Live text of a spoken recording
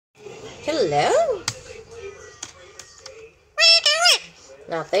Hello?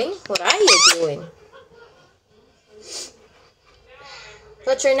 Nothing? What are you doing?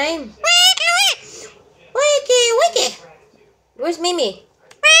 What's your name? Wiki, Wiki. Where's Mimi?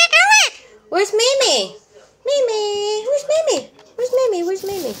 Where's Mimi? Mimi. Where's Mimi? Where's Mimi? Where's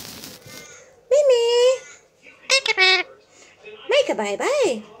Mimi? Mimi. Make a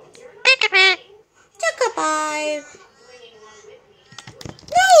bye-bye. Take a bye.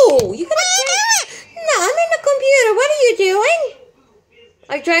 No, you gotta... No, I'm in the computer. What are you doing?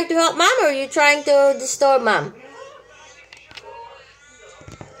 Are you trying to help Mom or are you trying to disturb Mom?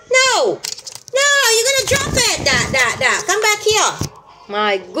 No! No, you're gonna drop it! That. Come back here.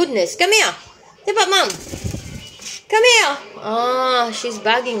 My goodness. Come here. Step up, Mom. Come here. Oh, she's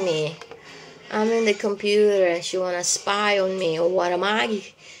bugging me. I'm in the computer and she wanna spy on me. What am I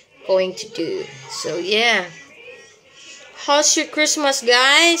going to do? So, yeah. How's your Christmas,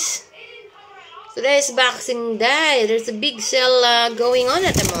 guys? Today is Boxing Day. There's a big sale going on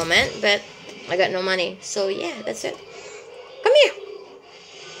at the moment, but I got no money. So, yeah, that's it. Come here.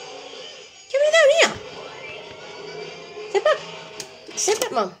 Come down here. Step up. Step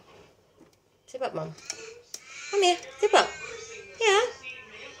up, Mom. Step up, Mom. Come here. Step up. Yeah.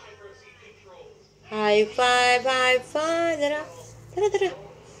 High five, high five. Da-da. Da-da.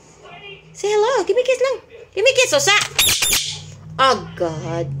 Say hello. Give me a kiss lang. Give me a kiss, Osa. Oh,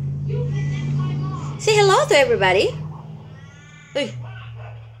 God. Say hello to everybody. Uy.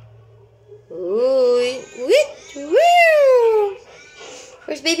 Uy. Woo.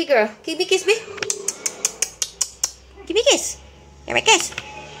 Where's baby girl? Give me a kiss, babe. Give me a kiss. Give me a kiss.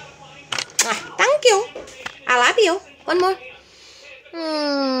 Thank you. I love you. One more.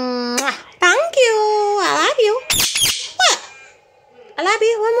 Thank you. I love you. What? I love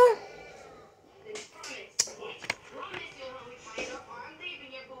you. One more.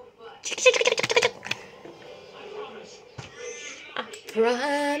 I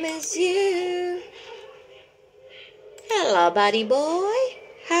promise you. Hello, buddy boy.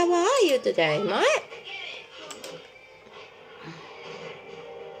 How are you today, mate?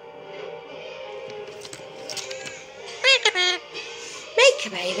 Make a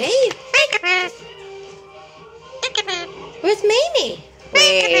baby. Where's Mimi?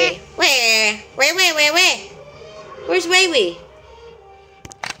 Where? Where's Waywee?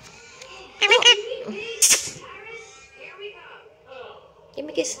 Give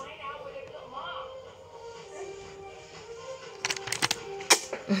me a kiss.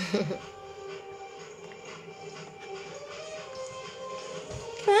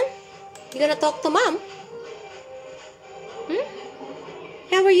 Come on. You gonna talk to Mom?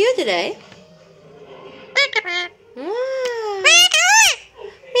 How are you today?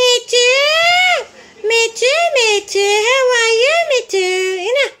 Me too. Me too. Me too. How are you? Me too.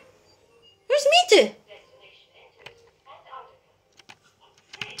 Ina. Where's me too?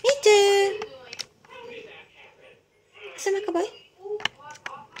 Me too. Sama ka, boy?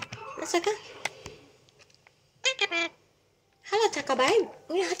 Nasa ka? Hello, Chaka Babe.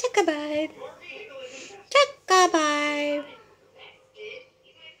 Yeah, Chaka Babe. Chaka Babe.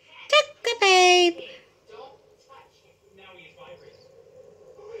 Chaka Babe.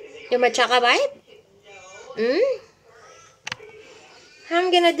 You're my Chaka Babe?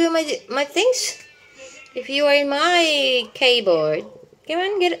 I'm gonna do my things. If you are in my keyboard. Come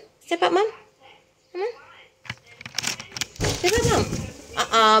on, get it. Step up, Mom. Come on. Step up,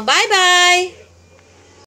 Mom. Bye-bye.